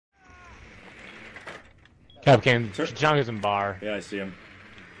Capcan, Chungus in bar. Yeah, I see him.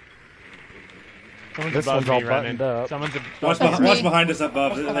 Someone's This above one's me all running. buttoned up. Someone's Watch behind us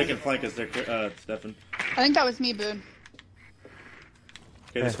above. They can flank us there, Stefan. I think that was me, Boone.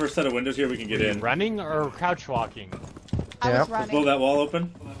 Okay, this first set of windows here we can get in. Running or crouch walking? I was Let's running. blow that wall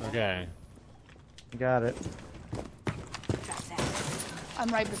open. Okay. Got it. I'm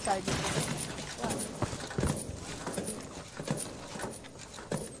right beside you.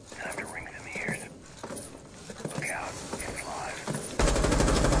 Time to ring some ears. Look out, it's live.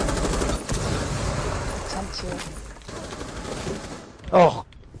 Oh.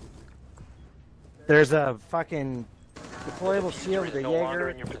 There's a fucking deployable shield with a Jaeger.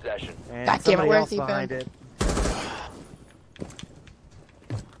 In your possession. And God damn it, somebody where's else he behind been? it.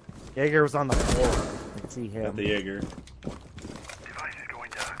 Jaeger was on the floor. I can see him. Got the Jaeger. Device is going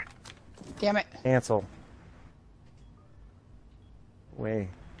dark. Damn it. Cancel. Way.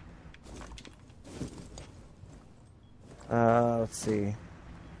 Let's see.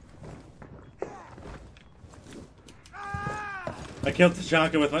 I killed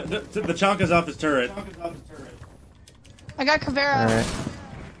Tachanka with my... The Tachanka's off his turret. I got Caveira. Alright.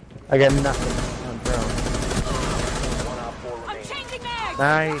 I got nothing on drone. I'm changing mags!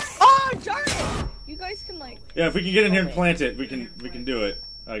 Nice. Oh, darn it! You guys can like... Yeah, if we can get in here and plant it, we can do it.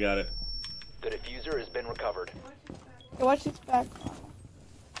 I got it. The diffuser has been recovered. Hey, watch this back.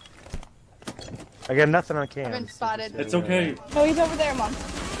 I got nothing on I've cam. been spotted. It's okay. No, he's over there, Mom.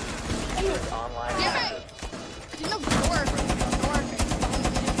 Online. Damn it! He's in the door.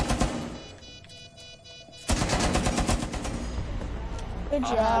 Good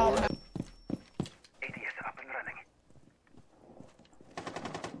job. ADS up and running.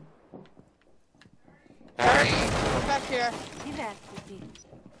 We're back here.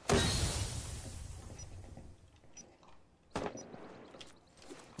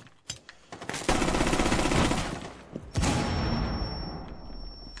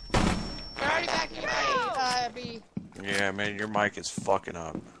 We're already back in my B. Yeah, man, your mic is fucking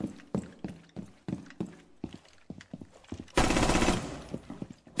up.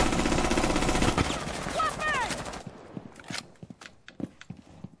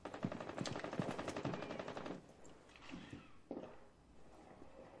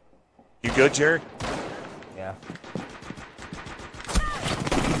 You good, Jerry? Yeah.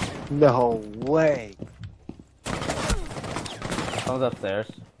 No way. Someone's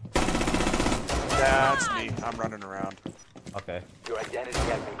upstairs. That's me. I'm running around. Okay. Your identity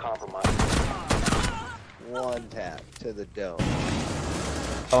has been compromised. One tap to the dome.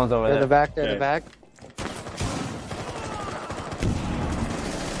 Someone's over They're in there. the back, they're in Okay. the back.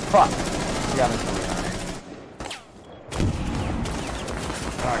 Fuck! You got me.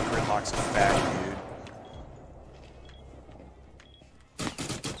 Ah, Gridlock's back, dude.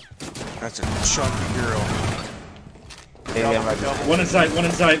 That's a chunky girl. Maybe I'm right there. One in sight, one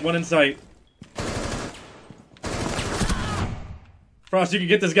in sight, one in sight. Frost, you can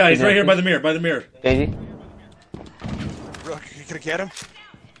get this guy. He's right here by the mirror, by the mirror. Daisy? Rook, you gonna get him?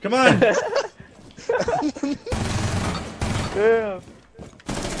 Come on! Yeah.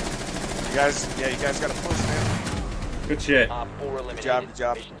 You guys gotta push, man. Good shit. Op 4 eliminated. Good job, good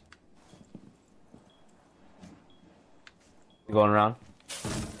job. Mission You going around?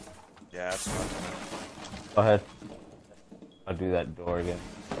 Yeah, that's fun. Go ahead. I'll do that door again.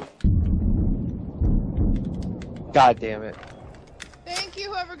 God damn it. Thank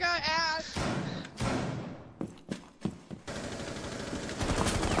you, whoever got Ash.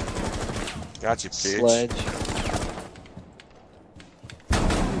 Got you, bitch. Sledge.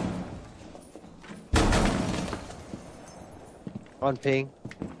 On ping.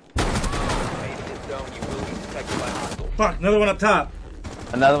 made in this zone. You will be detected by hostiles. Fuck, another one up top.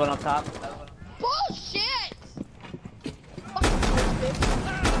 Another one on top. Bullshit! Fuck this bitch.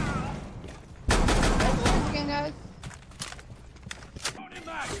 Again, guys.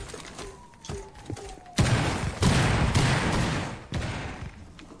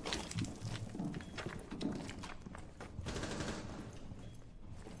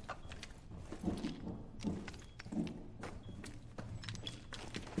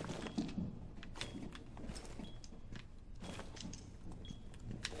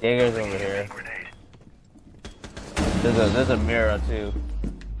 Jaeger's over here. There's a mirror too.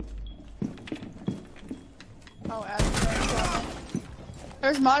 Oh, Ash.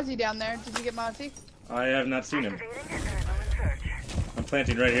 There's Mozzie down there. Did you get Mozzie? I have not seen him. I'm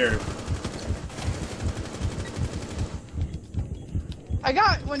planting right here. I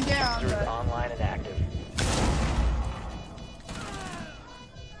got one down. Diffuser is But... online and active.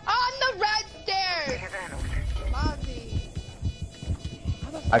 On the red stairs! Mozzie.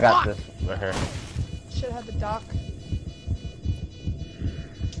 How the I got fuck? this right here. should have had the dock.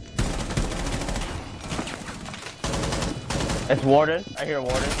 It's Warden. I hear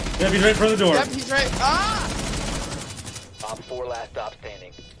Warden. Yep, he's right in front of the door. Yep, he's right. Ah! Op 4 last stop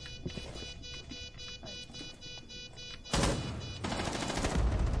standing.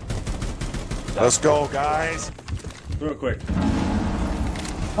 Let's go, guys. Throw it quick.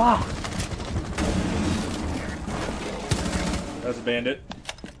 Ah. That's a bandit.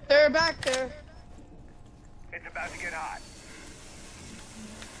 They're back there. It's about to get hot.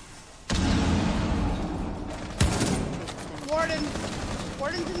 Warden.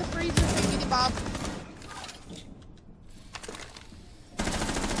 Warden's in the freezer. Thank you, Bob.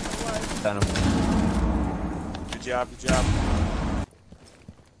 Got him. Good job, good job.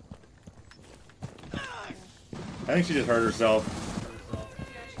 I think she just hurt herself.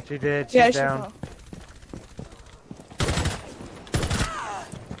 She did. She's Yeah, she down. fell.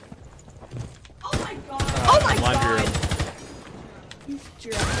 Oh my god. Oh my laundry god. room. He's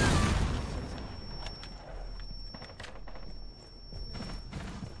drunk.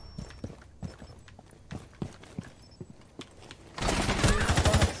 Going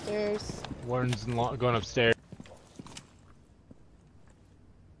upstairs. Warden's going upstairs.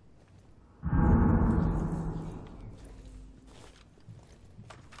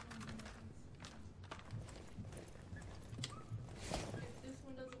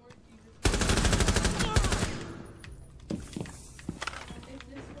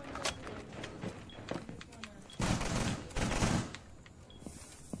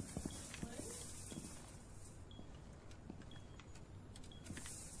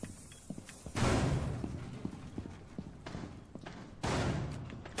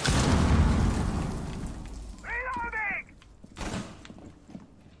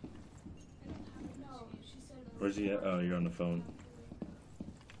 Where's he at? Oh, you're on the phone.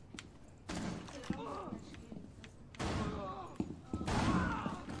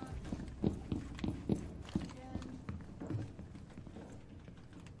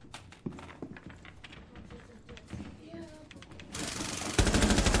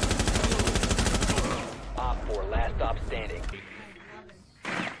 Op 4 last stop standing.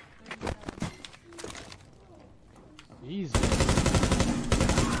 Easy.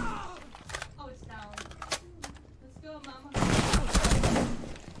 Oh, it's down. Let's go, Mama. Oh,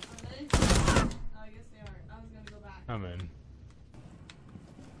 I guess they are. I was gonna go back. Come in.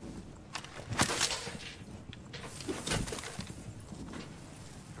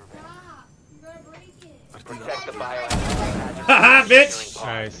 Stop! You're gonna break it. Protect the biohazard. Haha, bitch!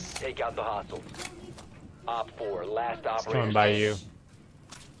 Nice. Take out the hostiles. Op 4 last It's operator. coming by you.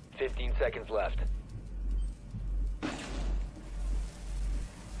 15 seconds left.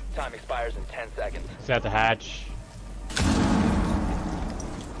 Time expires in 10 seconds. It's at the hatch.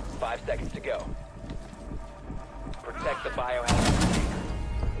 5 seconds to go. Protect the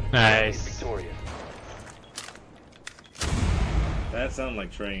biohazard. Nice. Victorious. That sounded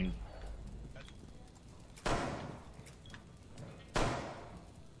like train.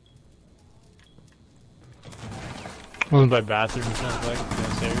 One's by bathroom, sounds like,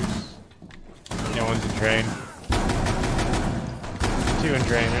 downstairs. No one's in train. Two in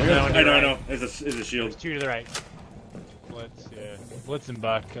train. There's no one to I the right. know. It's a shield. Two to the right. Blitz, yeah. Blitz and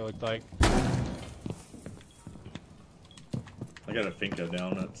Buck, it looked like. I got a Finka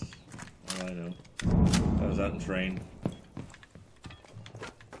down, that's all I know. I was out in train.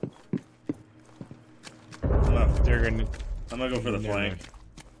 They're gonna. I'm gonna go for the Never flank. mind.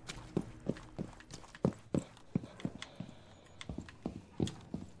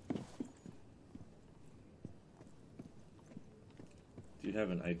 Do you have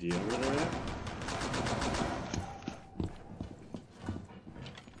an idea where they're at?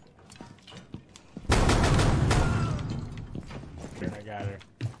 I got her.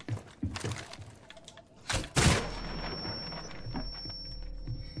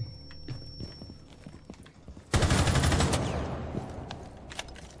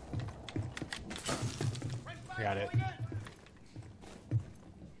 Got it.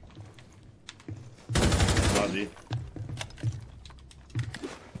 Ozzy.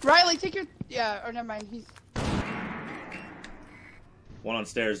 Riley, take your... Yeah, or never mind. He's... One on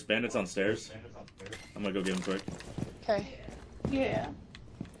stairs. Bandits on stairs. I'm gonna go get him quick. Okay. Yeah.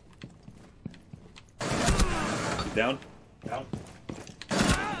 Down? Down.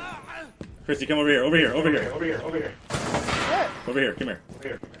 Christy, come over here. Over here. Over here. Over here. Over here. Where? Over here. Come here.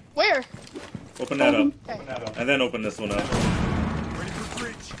 Where? Open that up. Okay. And then open this one up.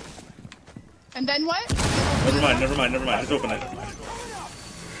 And then what? Never mind. Never mind. Never mind. Just open it.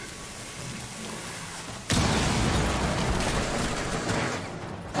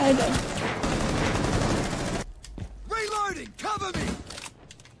 I did. Cover me!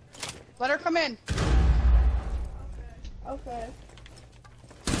 Let her come in. Okay.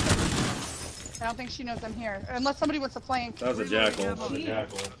 I don't think she knows I'm here. Unless somebody wants to flank. That was a jackal.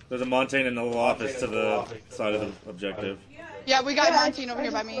 There's a Montane in the little office to the side of the objective. Yeah, we got Montine over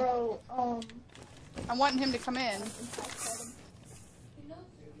here by me. Throw, I'm wanting him to come in.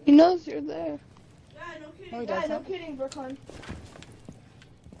 he knows you're there. No, he Yeah, no doesn't. kidding, Brooklyn.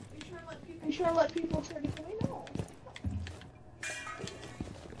 You sure let people try to come in? No.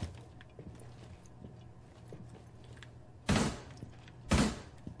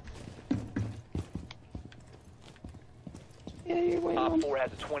 Yeah, you're waiting Op on 4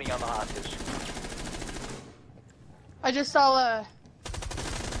 has a 20 on the hostage. I just saw a.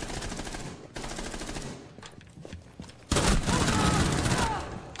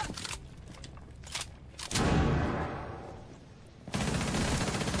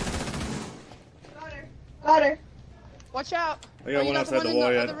 Got her. Watch out. I got Oh, you one got the outside one the in the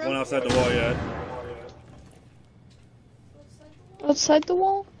wall yet. other room? One outside the wall yet. Outside the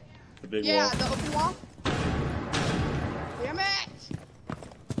wall? The big Yeah, wall. the open wall. Damn it!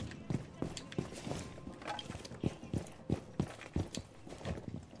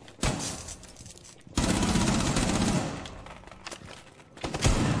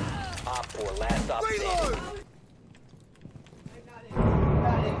 Op 4, last stop standing.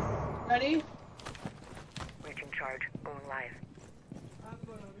 Got it. Ready? Breaching charge, going live.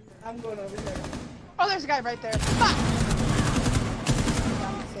 I'm going over here. Oh, there's a guy right there. Fuck!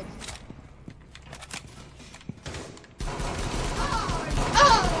 Down to 6.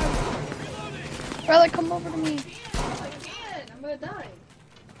 Riley, come over to me. I can't. I'm gonna die.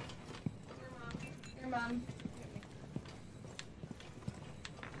 Your mom.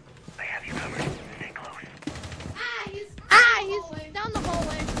 I have you covered. Stay close. He's down the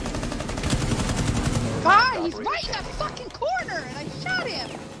hallway. God, he's right in that fucking corner, and I shot him.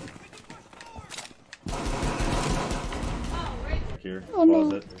 Here. Oh, no.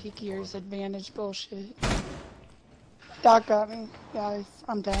 Closet. Peak years advantage bullshit. Doc got me, guys.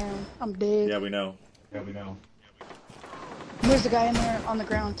 I'm down. I'm dead. Yeah, we know. There's a guy in there on the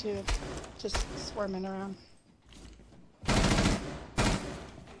ground too, just swarming around.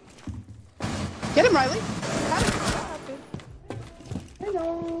 Get him, Riley. Got him.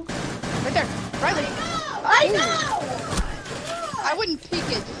 Hello. Right there, Riley. I know! I wouldn't peek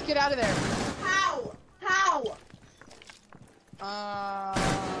it. Just get out of there. How? How?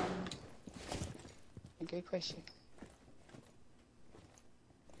 Good question.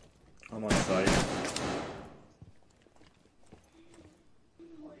 I'm on site.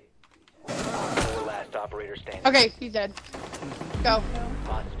 Four last operator standing. Okay, he's dead. Go.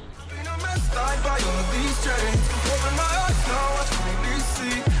 Hostage. Been a mess, died by all these chains. Open my eyes now, I finally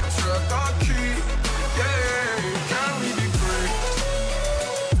see.